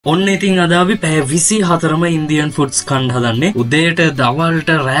ඔන්න ඉතින් අද අපි පැය 24ම ඉන්දියන් ෆුඩ්ස් කන්න හදන්නේ. උදේට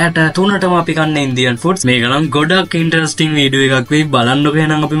දවල්ට රැට 3ටම අපි කන්නේ ඉන්දියන් ෆුඩ්ස්. මේක නම් ගොඩක් ඉන්ටරෙස්ටිං වීඩියෝ එකක් වෙයි. බලන්නකෝ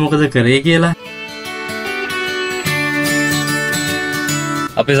එහෙනම් අපි මොකද කරේ කියලා.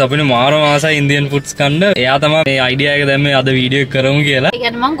 අපි සපුනේ මාරම ආසයි ඉන්දියන් ෆුඩ්ස් කන්න. එයා තමයි මේ අයිඩියා එක දැම්මේ අද වීඩියෝ එක කරමු කියලා. ඒ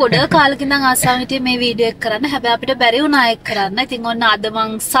කියන්නේ මම ගොඩ කාලෙක ඉඳන් ආසාව හිටියේ මේ වීඩියෝ එක කරන්න. හැබැයි අපිට බැරි වුණා ඒක කරන්න. ඉතින් ඔන්න අද මං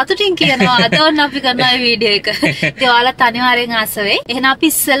සතුටින් කියනවා අද ඔන්න අපි කරනවා මේ වීඩියෝ එක. ඉතින් ඔයාලත් අනිවාර්යෙන් ආස වෙයි. එහෙනම් අපි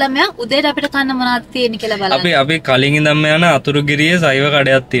ඉස්සෙල්ලාම උදේට අපිට කන්න මොනවද තියෙන්නේ කියලා බලන්න. අපි කලින් ඉඳන්ම යන අතුරුගිරියේ සයිව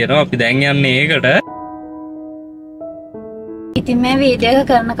කඩයක් තියෙනවා. අපි දැන් යන්නේ ඒකට. ඉතින් මේ වීඩියෝ එක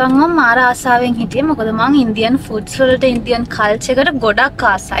කරනකම් මම මාර ආසාවෙන් හිටියේ. මොකද මම ඉන්දියන් ෆුඩ්ස් වලට ඉන්දියන් කල්චර් එකට ගොඩක්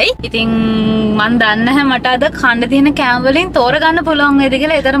ආසයි. ඉතින් මම දන්නේ නැහැ මට අද කන්න තියෙන කෑම වලින් තෝරගන්න පුළුවන් වේද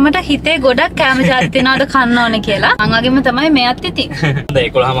කියලා. ඒතරමට හිතේ ගොඩක් කෑම ජාති තියෙනවද කන්න ඕනේ කියලා. මං වගේම තමයි මෙයත් ඉතින්.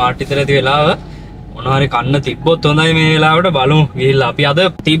 11 මාට විතර ඇති වෙලාව මොනවාරි කන්න තිබ්බොත් හොඳයි මේ වෙලාවට බලමු. ගිහිල්ලා අපි අද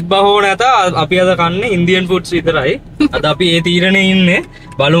තිබ්බා හෝ නැත අපි අද කන්නේ ඉන්දියන් ෆුඩ්ස් විතරයි. අද අපි ඒ තීරණේ ඉන්නේ.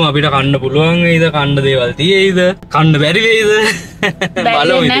 බලමු අපිට කන්න පුළුවන් වෙයිද, කන්න දේවල් තියෙයිද, කන්න බැරි වෙයිද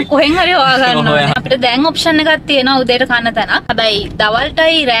බලමු. ඉතින් කොහෙන් හරි හොයාගන්න ඕනේ. අපිට දැන් ඔප්ෂන් එකක් තියෙනවා උදේට කන්න තැන. හැබැයි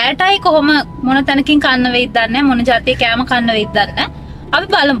දවල්ටයි රැටයි කොහොම මොන තැනකින් කන්න වෙයිද දන්නේ නැහැ. මොන જાතිය කෑම කන්න වෙයිද දන්නේ නැහැ. අපි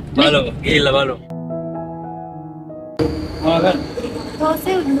බලමු. ගිහිල්ලා බලමු.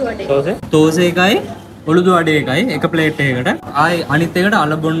 තෝසේ එකයි උළුදු වඩේ එකයි එක ප්ලේට් එකකට. ආයි අනිත් එකට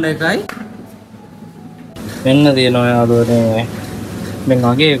අල බොණ්ඩ එකයි. මෙන්න තියෙනවා යාළුවනේ. මෙන්න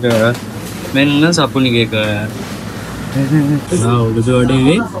අගේ එක. මෙන්න සපුනිගේ එක. උළුදු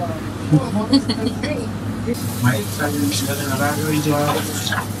වඩේ.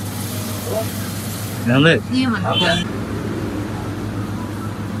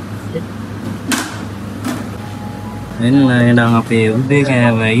 මෙන්න එනම් අපේ උදේ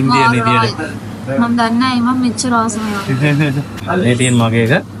කෑම ඉන්දියන් විදියට. මම දන්නේ නැහැ මම මෙච්චර ආසම ඒවා. මේ තියෙන මගේ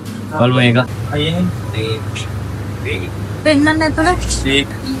එක. බලමු මේක. පෙන්නන්න නැතුව.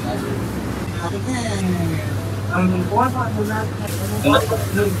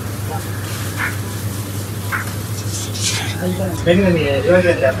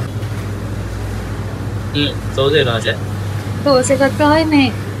 තෝසේ රාජා. තෝසේ එකක් තමයි මේ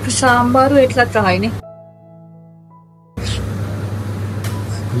සාම්බාරු එකක් තමයිනේ.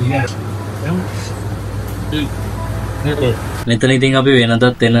 මෙතන ඉතින් අපි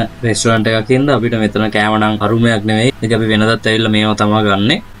වෙනදත් එන රෙස්ටුරන්ට් එකක් ඉඳලා අපිට මෙතන කෑම නම් අරුමයක් නෙවෙයි. මේක අපි වෙනදත් ඇවිල්ලා මේව තමයි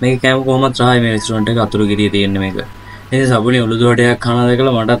ගන්නෙ. මේක කෑම කොහොමද රහයි මේ රෙස්ටුරන්ට් එක අතුරුගිරියේ තියෙන්නේ මේක. ඉතින් සබුනේ උළුදු වඩයක් කනවා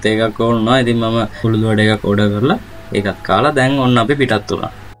දැකලා මටත් ඒකක් ඕන වුණා. ඉතින් මම උළුදු වඩයක් ඕඩර් කරලා ඒකත් කාලා දැන් ඔන්න අපි පිටත්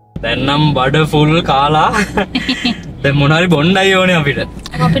වුණා. දැන් නම් බඩ ෆුල් කාලා. දැන් මොනාරි බොන්නයි ඕනේ අපිට.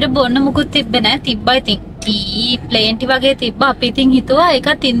 අපිට බොන්න මුකුත් තිබ්බේ නැහැ. තිබ්බා ඉතින් ටී ප්ලේන්ටි වගේ තිබ්බා. අපි ඉතින් හිතුවා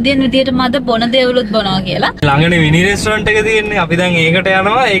ඒකත් ඉන්දියන් විදියට මද බොන දේවලුත් බොනවා කියලා. ළඟනේ මිනි රෙස්ටුරන්ට් එක තියෙන්නේ. අපි දැන් ඒකට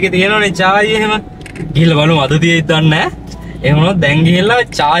යනවා. ඒකේ තියෙනවනේ චායි එහෙම. ගිහලා බලමු අද තියෙයිද දන්නේ නැහැ. එහෙම වුණොත් දැන් ගිහලා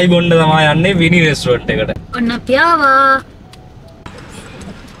චායි බොන්න තමයි යන්නේ මිනි රෙස්ටුරන්ට් එකට. ඔන්න අපි ආවා.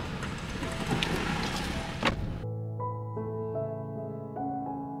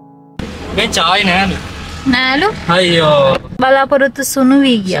 මේ චායි නෑලු. නෑලු? අයියෝ. බලාපොරොත්තු සුණු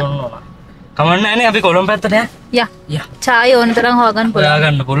වී ගියා. කමන්න නෑනේ අපි කොළඹ පැත්තට යා. චායි ඕන තරම් හොයාගන්න පුළුවන්.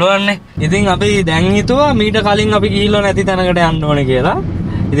 හොයාගන්න පුළුවන් නේ. ඉතින් අපි දැන් හිතුවා මීට කලින් අපි ගිහිල්ලා නැති තැනකට යන්න ඕනේ කියලා.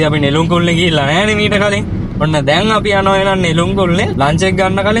 ඉතින් අපි නෙළුම් කොල්ලේ ගිහිල්ලා නෑනේ මීට කලින්. ඔන්න දැන් අපි යනවා එනන් නෙළුම් කොල්ලේ ලන්ච් එක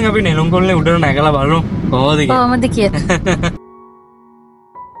ගන්න කලින් අපි නෙළුම් කොල්ලේ උඩට නැගලා බලමු කොහොමද කියලා. කොහොමද කියලා.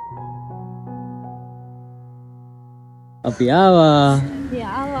 අපි ආවා.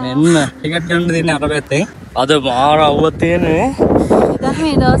 මෙන්න ටිකට් ගන්න දෙන්නේ අර පැත්තෙන්. අද මාර අවුවක් තියෙන්නේ. දැන්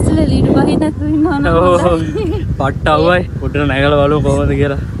මේ දවස්වල ලීඩ් බහින්න නැතුව ඉන්නවනේ. ඔව්. පට්ට අවුවයි. උඩට නැගලා බලමු කොහොමද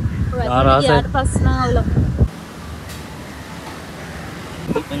කියලා. ආරාසයි. ඊට පස්සේ නම් අවුල.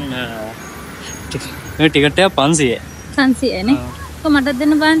 මේ ටිකට් එක 500යි. 500යි නේ. කොහොමද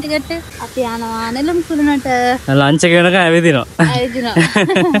දෙන්න බලන්න ටිකට් එක? අපි යනවා නෙළුම් කුළුණට. ලන්ච් එක වෙනකන් ඇවිදිනවා. ඇවිදිනවා.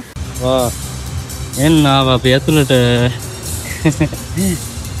 වා. එන්න ආවා අපි ඇතුළට.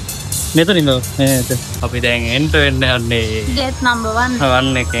 මෙතනින් නේද? අපි දැන් එන්ටර් වෙන්න යන්නේ. Gate number 1.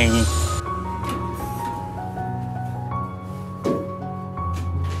 1 එකෙන්.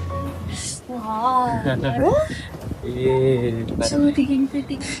 wow. Shooting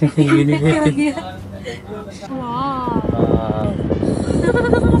pretty. wow.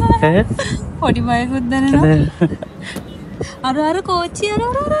 පොඩි බයකුත් දැනෙනවා. අර කෝච්චි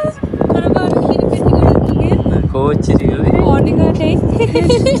අර බාර කිරි පිටි ගොඩක් ගියේ. කෝච්චි ටිකේ. පොඩි ගටේ.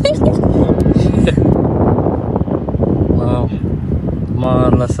 wow.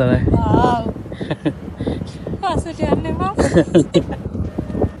 මාර ලස්සනයි. wow. පස්සට යන්නේ මම.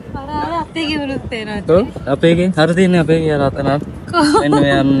 අර අත්තේ කිව්ලුත් තේනවා. අපේගේ හරි තියෙන්නේ අපේගේ රතනත්. මෙන්න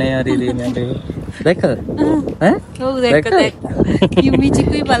මේ යන්නේ හරි තියෙන්නේ අපේ. දැක්කද? ඈ? ඔව් දැක්ක. යුමි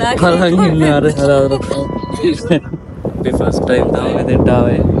චිකුයි බලාගෙන ඉන්න අර අපි ෆස්ට් ටයිම් තමයි මෙතෙන්ට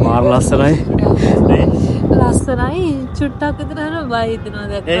ආවේ. මාර ලස්සනයි. ලස්සනයි චුට්ටක් විතර හර බය හිතනවා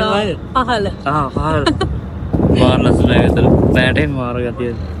දැක්කා. පහල. පහල. මාර ලස්සනයි විතර. රැටෙන් මාර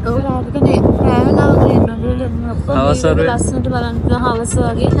ගතිය. ඔව් රාත්‍රිකනේ රෑවලා කියනවා. අවසර ලස්සනට බලන්න හවස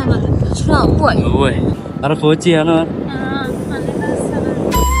වගේ තමයි. ශ්‍රාප්පුයි. ඔව්. අර කෝච්චි යනවා.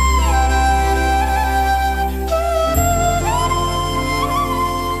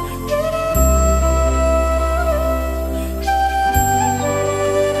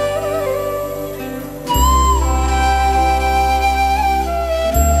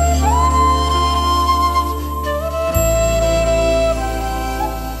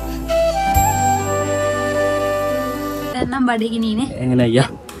 නම් බඩගිනීනේ. එങ്ങനെ අයියා.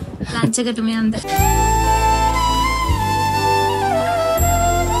 ලන්ච් එකට මේ යන්න.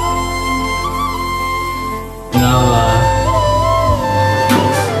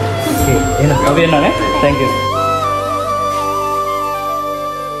 එන කවි එන්නනේ. Thank you.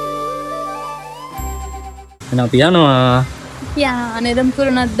 එන අපි යනවා. යා නෙදම්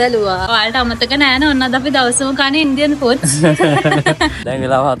කුරුණක් බැලුවා. ඔයාලට අමතක නෑ නේ ඔන්න අද අපි දවසම කන්නේ ඉන්දියන් ෆුඩ්ස්. දැන්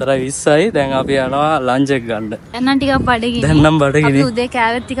වෙලාව 4:20යි. දැන් අපි යනවා ලන්ච් එක ගන්න. එන්නම් ටිකක් බඩගිනි. දැන් නම් බඩගිනි. අපි උදේ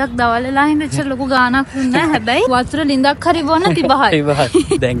කෑවෙත් ටිකක් දවල් වෙලා හින්දා ඉච්චර ලොකු ගාණක් වුණා. හැබැයි වතුර ලිඳක් හරි බොන්න තිබහයි.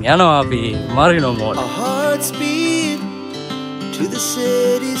 දැන් යනවා අපි මාරිනෝ මෝල්. To the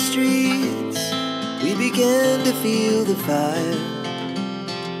city streets, we began to feel the fire.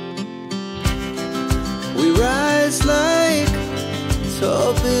 We rise like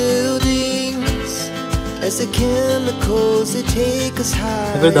tall buildings as the chemicals they take us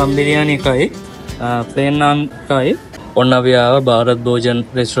high. අපේ දම් බිරියානි එකයි ප්ලේන් නාන් එකයි ඔන්න අපි ආව භාරත් භෝජන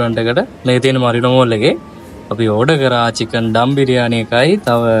රෙස්ටුරන්ට් එකට. මේ තියෙන මාරිනෝ මෝල් එකේ අපි ඕඩර් කරා චිකන් දම් බිරියානි එකයි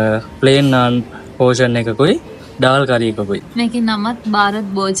තව ප්ලේන් නාන් පෝෂන් එකකුයි ඩාල් කරි එකකුයි. මේකේ නමත් භාරත්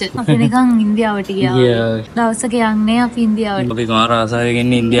භෝජන. අපි නිකන් ඉන්දියාවට ගියා. දවසක යන්නේ අපි ඉන්දියාවට. අපි මාර ආසාවෙන්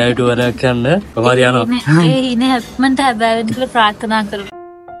ඉන්නේ ඉන්දියාවේ ටුවර් එකක් යන්න. කොහොමද යනවා? ඒ ඉන්නේ හැප්මන්ට හැබැයි කියලා ප්‍රාර්ථනා කරමු.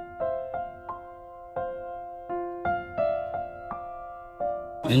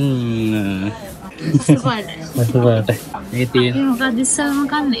 මස්පාට. මේ තියෙන. මොකක්ද ඉස්සල්ම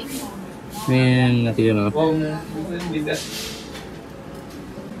කන්නේ? මේ තියෙනවා.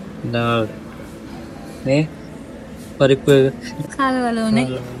 ඩාල්. මේ පරිප්පු කාලවලුනේ.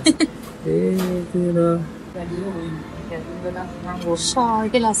 ඒ තියෙනවා.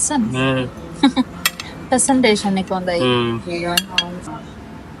 ෂාර්ට් ලස්සන. ප්‍රසන්ටේෂන් එක හොඳයි.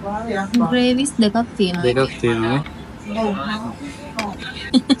 ග්‍රේවිස් දෙකක් තියෙනවා. දෙකක් තියෙනවා.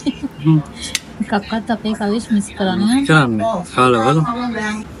 එකක්වත් අපේ කවිස් මිස් කරන්නේ. කරන්නේ. කාලවල.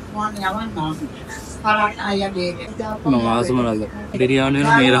 මම ආසමනල්ල. බිරියානි වල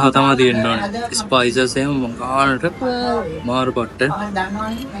මේ රහ තමයි තියෙන්න ඕනේ. ස්පයිසස් එහෙම මොකානට මාරු පට්ට.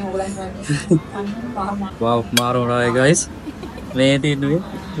 wow මාරු රායි guys. මේ තියෙන්නේ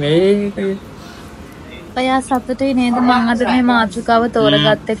මේක. ඔයා සතුටුයි නේද මම අද මේ මාතෘකාව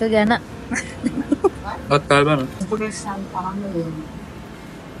තෝරගත් එක ගැන? ඔත් කාල් බලන්න.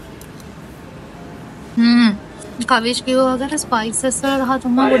 කවිස් කිව්වා වගේ ස්පයිසස් වල රහ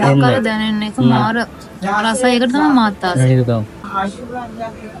තමයි ගොඩක් අර දැනෙන්නේ. ඒක මාර රසයකට තමයි මාත්තාස. ඒක තමයි.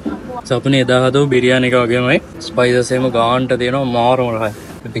 සපුනේ එදා හදපු බිරියානි එක වගේමයි ස්පයිසස් එහෙම ගාන්ට තියෙනවා මාරම රහයි.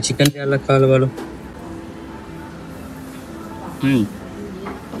 අපි චිකන් කෑල්ලක් කාලා බලමු.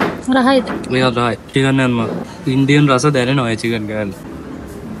 රහයිද? මේක රහයි. චිකන් නෑම ඉන්දියන් රස දැනෙනවා ඒ චිකන් කෑල්ල.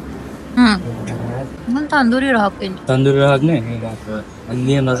 මම තන්දූරි රහක් වෙන්නේ. තන්දූරි රහක් නේ. ඒක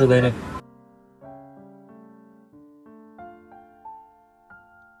ඉන්දියන් රස දැනෙන.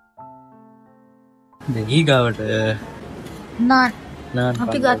 ඊගාවට නාන්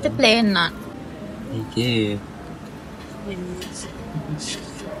අපි ගත්තේ ප්ලේන් නාන්. ඒකේ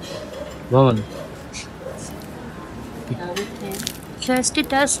වවන ටෙස්ටි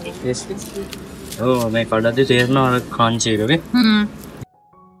ඔව් මේ කඩද්දි තේරෙනවා අර ක්‍රන්ච් එක නේ.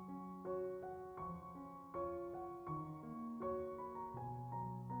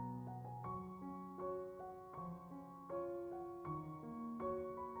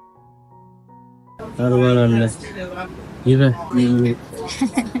 අර බලන්න. ඉව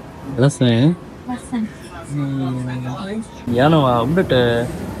ලස්සනයි නේ? ලස්සනයි. යනවා උඩට.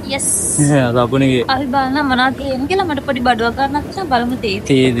 yes. අද අපුණේගේ අපි බලන්න මොනවද තියෙන්නේ කියලා මට පොඩි බඩුවක් ගන්නත් නිසා බලමු තේද.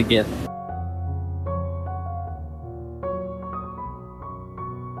 තේද කියලා.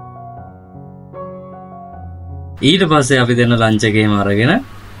 ඊට පස්සේ අපි දෙන්න ලන්ච් එකේම අරගෙන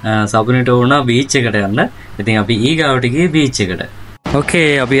සපුනේට වුණා බීච් එකට යන්න. ඉතින් අපි ඊගාවට ගියේ බීච් එකට. ඕකේ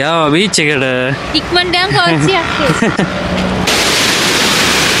අපි ආවා බීච් එකට. ඉක්මනට යන් කවච්චියක්.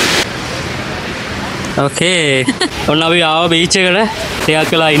 ඕකේ. ඔන්න අපි ආවා බීච් එකට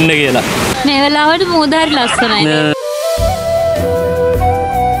ටිකක් වෙලා ඉන්න කියලා. මේ වෙලාවට මූද හරි ලස්සනයි.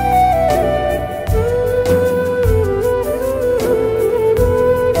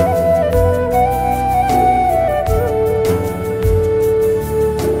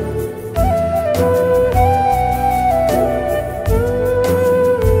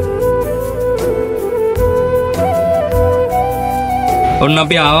 ඔන්න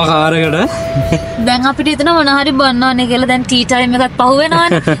අපි ආවා කාර් එකට. දැන් අපිට හිතන මොන හරි බොන්න ඕනේ කියලා. දැන් ටී ටයිම් එකක් පහු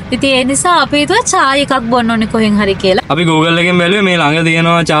වෙනවානේ. ඉතින් ඒ නිසා අපි හිතුවා චාය එකක් බොන්න ඕනේ කොහෙන් හරි කියලා. අපි Google එකෙන් බැලුවේ මේ ළඟ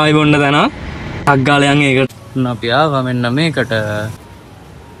තියෙනවා චාය බොන්න තැන. අග්ගාලයන් ඒකට. ඔන්න අපි ආවා මෙන්න මේකට.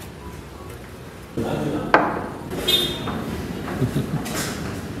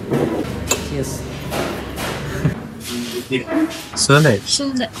 Yes. සුවඳයි.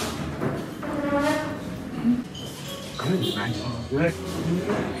 සුන්දර.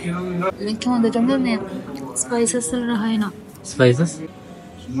 මේක හොඳටම මේ ස්පයිසස් වල රහයනවා. Spices?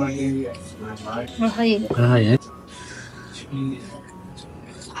 රහයි. රහයි.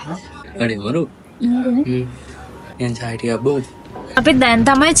 අඩේ මරු. යන් චාය ටිකක් බොමු. අපි දැන්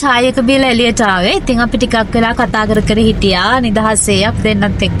තමයි චාය එක බීලා එළියට ආවේ. ඉතින් අපි ටිකක් වෙලා කතා කර හිටියා. නිදහසේ අපි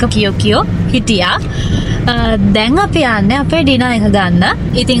දෙන්නත් එක්ක කියෝ හිටියා. දැන් අපි යන්නේ අපේ ඩිනර් එක ගන්න.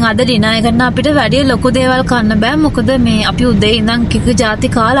 ඉතින් අද ඩිනර් එකට අපිට වැඩි ලොකු දේවල් කන්න බෑ. මොකද මේ අපි උදේ ඉඳන් කික ಜಾති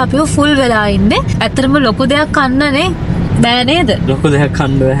කාලා අපිව ෆුල් වෙලා ඉන්නේ. ඇත්තටම ලොකු දෙයක් කන්නනේ බෑ නේද? ලොකු දෙයක්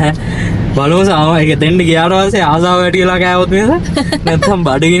කන්න බෑ. බලමු සාම එක දෙන්න ගියාට පස්සේ ආසාව වැඩිලා කෑවොත් නේද? නැත්නම්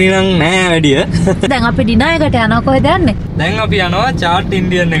බඩගිනි නම් නෑ වැඩිය. දැන් අපි ඩිනර් එකට යනවා කොහෙද යන්නේ? දැන් අපි යනවා චාට්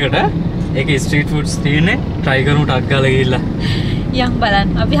ඉන්දියන් එකට. ඒකේ ස්ට්‍රීට් ෆුඩ්ස් තියෙන්නේ. try කරමු ටක් ගාලා ගිහිල්ලා. යන්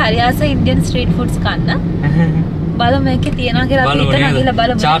බලන්න. අපි හරි ආස ඉන්දියන් ස්ට්‍රීට් ෆුඩ්ස් කන්න. බලමු මේකේ තියනවා කියලා අපි හිතන ගිහලා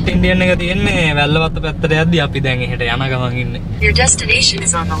බලමු. චාට් ඉන්දියන් එක තියෙන්නේ වැල්ලවත්ත පැත්තට යද්දි අපි දැන් එහෙට යන ගමන් ඉන්නේ. Your destination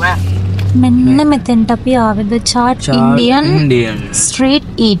is on the left. මෙන්න මෙතෙන්ට අපි ආවේද චාට් ඉන්දියන් ස්ට්‍රීට්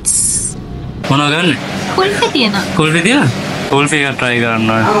ඊට්ස්. මොනව ගන්න? කුල්ෆි තියෙනවා. කුල්ෆි තියෙනවා? කුල්ෆි එක try කරන්න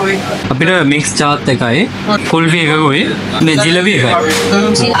ඕනේ. අපිට මික්ස් චාත් එකයි කුල්ෆි එකකුයි මේ ජිලබි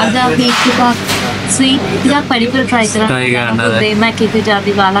එකයි. අද අපි ටිකක් ස්වීට් ටිකක් පරිපූර්ණ try කරන්න. මේක එක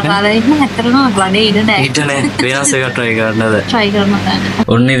ಜಾති කාලා ඉන්න හැතරම වනේ ඉන්න නෑ. ඉන්න නෑ. වෙනස් එකක් try කරන්නද? try කරමු දැන්.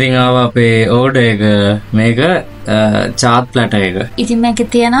 ඔන්න ඉතින් ආවා අපේ order එක. මේක චාත් ප්ලැටර් එක. ඉතින් මේකේ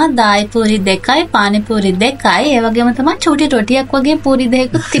තියෙනවා දායි පූරි දෙකයි පානි පූරි දෙකයි. ඒ වගේම තමයි චූටි රොටියක් වගේ පූරි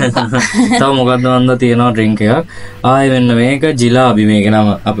දෙකකුත් තිබ්බා. තව මොකද්ද වන්ද තියෙනවා ඩ්‍රින්ක් එකක්. ආයෙ මෙන්න මේක ජිලාබි. මේකේ නම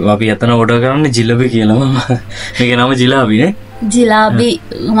අපි අතන ඕඩර් කරන්නේ ජිලබි කියලා. මේකේ නම ජිලාබි නේ. ජිලාබි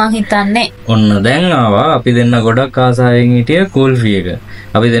මං හිතන්නේ. ඔන්න දැන් ආවා අපි දෙන්න ගොඩක් ආසාවෙන් හිටිය කුල්ෆි එක.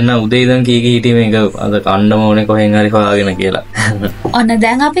 අපි දෙන්න උදේ ඉඳන් කී හිටියේ මේක අද කන්න ඕනේ කොහෙන් හරි හොයාගෙන කියලා. ඔන්න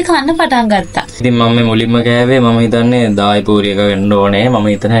දැන් අපි කන්න පටන් ගත්තා. ඉතින් මම මේ මුලින්ම කෑවේ මම හිතන්නේ දායි පූරි එක වෙන්න ඕනේ මම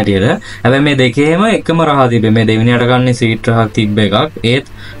හිතන හැටියට. හැබැයි මේ දෙකේම එකම රහ තිබ්බේ. මේ දෙවෙනියට කන්නේ ස්වීට් රහක් තිබ්බ එකක්. ඒත්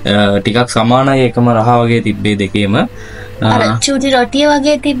ටිකක් සමානයි එකම රහ වගේ තිබ්බේ දෙකේම. අර චූටි රොටිය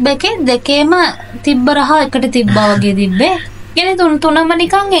වගේ තිබ්බ එකේ දෙකේම තිබ්බ රහ එකට තිබ්බා වගේ තිබ්බේ. කියන්නේ තුනම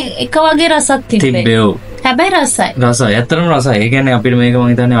නිකන් එක වගේ රසක් තිබ්බේ. හැබැයි රසයි. රසයි. ඇත්තටම රසයි. ඒ කියන්නේ අපිට මේක මම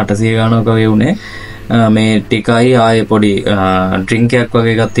හිතන්නේ 800 ගානක වගේ උනේ. මේ ටිකයි ආයේ පොඩි ඩ්‍රින්ක් එකක්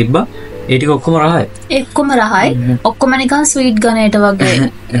වගේ එකක් තිබ්බා. ඒ ටික ඔක්කොම රහයි. ඔක්කොම රහයි. ඔක්කොම නිකන් ස්වීට් ගණේට වගේ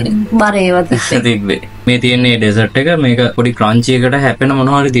බර ඒවා තිබ්බේ. මේ තියෙන්නේ ඩෙසර්ට් එක. මේක පොඩි ක්‍රන්චි එකට හැපෙන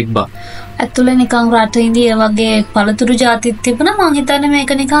මොනවා හරි තිබ්බා. ඇතුලේ නිකන් රට ඉන්දිය වගේ පළතුරු જાතිත් තිබුණා. මං හිතන්නේ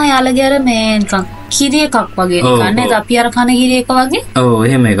මේක නිකන් යාළගේ අර මේ නිකන් කිරි එකක් වගේ නිකන් නේද? අපි අර කන කිරි එක වගේ. ඔව්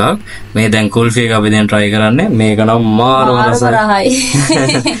එහෙම එකක්. මේ දැන් කුල්ෆි එක අපි දැන් try කරන්නේ. මේක නම් මාරම රසයි.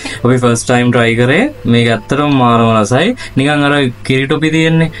 අපි first time try කරේ. මේක ඇත්තටම මාරම රසයි. නිකන් අර කිරි ටොපි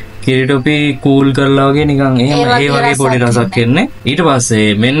තියෙන්නේ. කිරි ටොපි කූල් කරලා වගේ නිකන් එහෙම ඒ වගේ පොඩි රසක් එන්නේ. ඊට පස්සේ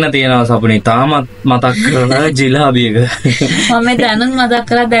මෙන්න තියෙනවා සපුනි තාමත් මතක් කරලා ජිලාබි එක. මම දැනුත් මතක්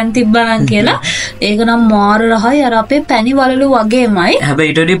කරලා දැන් තිබ්බනම් කියලා. ඒක නම් මාර රහයි. අර අපේ පැණි වලලු වගේමයි.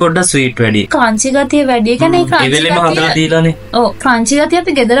 හැබැයි ඊට වඩා පොඩ්ඩක් ස්වීට් වැඩි. ක්‍රන්චි ගතිය වැඩි. ඒ කියන්නේ ක්‍රන්චි ගතිය. ඒ වෙලෙම හදලා දීලානේ. ඔව් ක්‍රන්චි ගතිය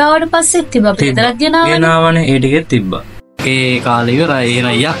අපි ගෙදර ආවට පස්සේ තිබ්බා. අපි ගෙදරක් ගෙනාවනේ. ඒ ටිකෙත් තිබ්බා. ඒ කාලේ ඉවරයි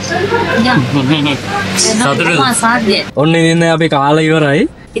එහෙනම් අයියා. සතුටුයි. ඔන්න ඉතින් අපි කාලේ ඉවරයි.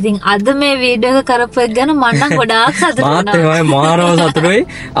 ඉතින් අද මේ වීඩියෝ එක කරපු එක ගැන මම නම් ගොඩාක් සතුටු වුණා. මාත් එහෙමයි මාරව සතුටුයි.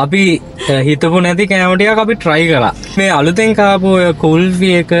 අපි හිතපු නැති කෑම ටිකක් අපි try කරා. මේ අලුතෙන් කාපු ඔය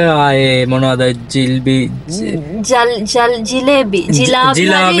කුල්ෆි එක ආයේ මොනවද ජිල්බි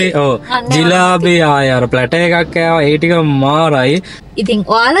ජිලාබි ඔව් ජිලාබි ආයේ අර ප්ලැටර් එකක් කෑවා. ඒ ටික මාරයි. ඉතින්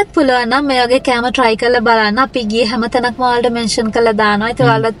ඔයාලත් පුළුවන් නම් මේ වගේ කෑම try කරලා බලන්න. අපි ගියේ හැමතැනකම ඔයාලට mention කරලා දානවා. ඉතින්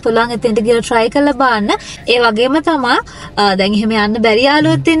ඔයාලත් පුළුවන් එතෙන්ට ගිහලා try කරලා බලන්න. ඒ වගේම තමයි දැන් එහෙම යන්න බැරි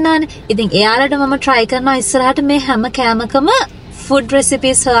යාළුවොත් ඉන්නවනේ. ඉතින් එයාලට මම try කරනවා ඉස්සරහට මේ හැම කෑමකම food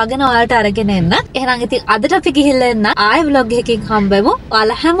recipes හොයාගෙන ඔයාලට අරගෙන එන්න. එහෙනම් ඉතින් අදට අපි ගිහිල්ලා එන්න. ආයෙ vlog එකකින් හම්බෙමු.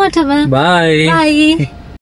 ඔයාලා හැමෝටම bye. bye.